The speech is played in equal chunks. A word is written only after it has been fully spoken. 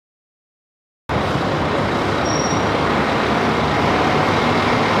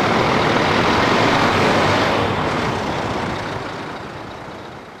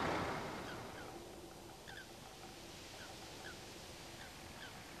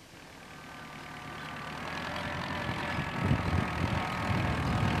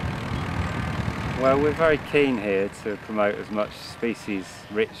Well, we're very keen here to promote as much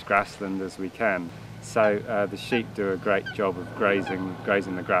species-rich grassland as we can. So the sheep do a great job of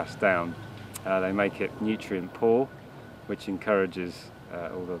grazing the grass down. They make it nutrient poor, which encourages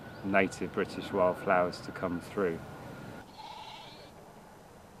all the native British wildflowers to come through.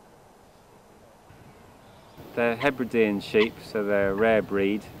 They're Hebridean sheep, so they're a rare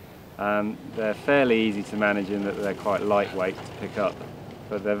breed. They're fairly easy to manage in that they're quite lightweight to pick up,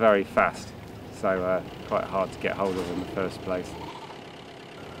 but they're very fast, so quite hard to get hold of in the first place.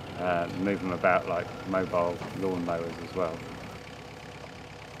 Move them about like mobile lawnmowers as well.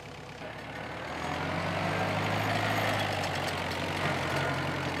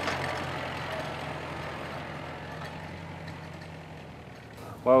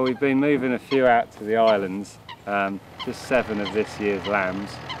 Well, we've been moving a few out to the islands, just 7 of this year's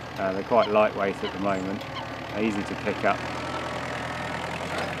lambs. They're quite lightweight at the moment, easy to pick up.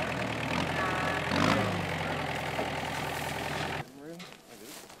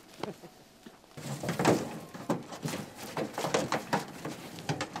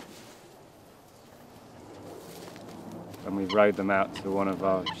 And we've rowed them out to one of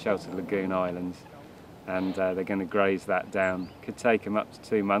our sheltered lagoon islands, and they're going to graze that down. Could take them up to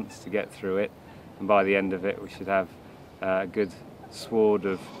 2 months to get through it, and by the end of it we should have a good sward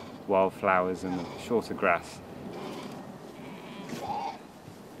of wildflowers and shorter grass.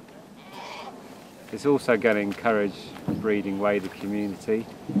 It's also going to encourage the breeding wading community,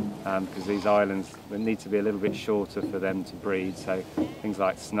 because these islands need to be a little bit shorter for them to breed, so things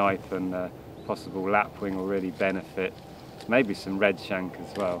like snipe and possible lapwing will really benefit. Maybe some redshank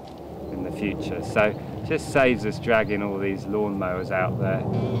as well in the future. So it just saves us dragging all these lawnmowers out there,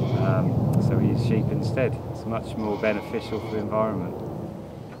 so we use sheep instead. It's much more beneficial for the environment.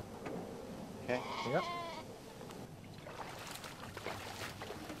 Okay. Yep.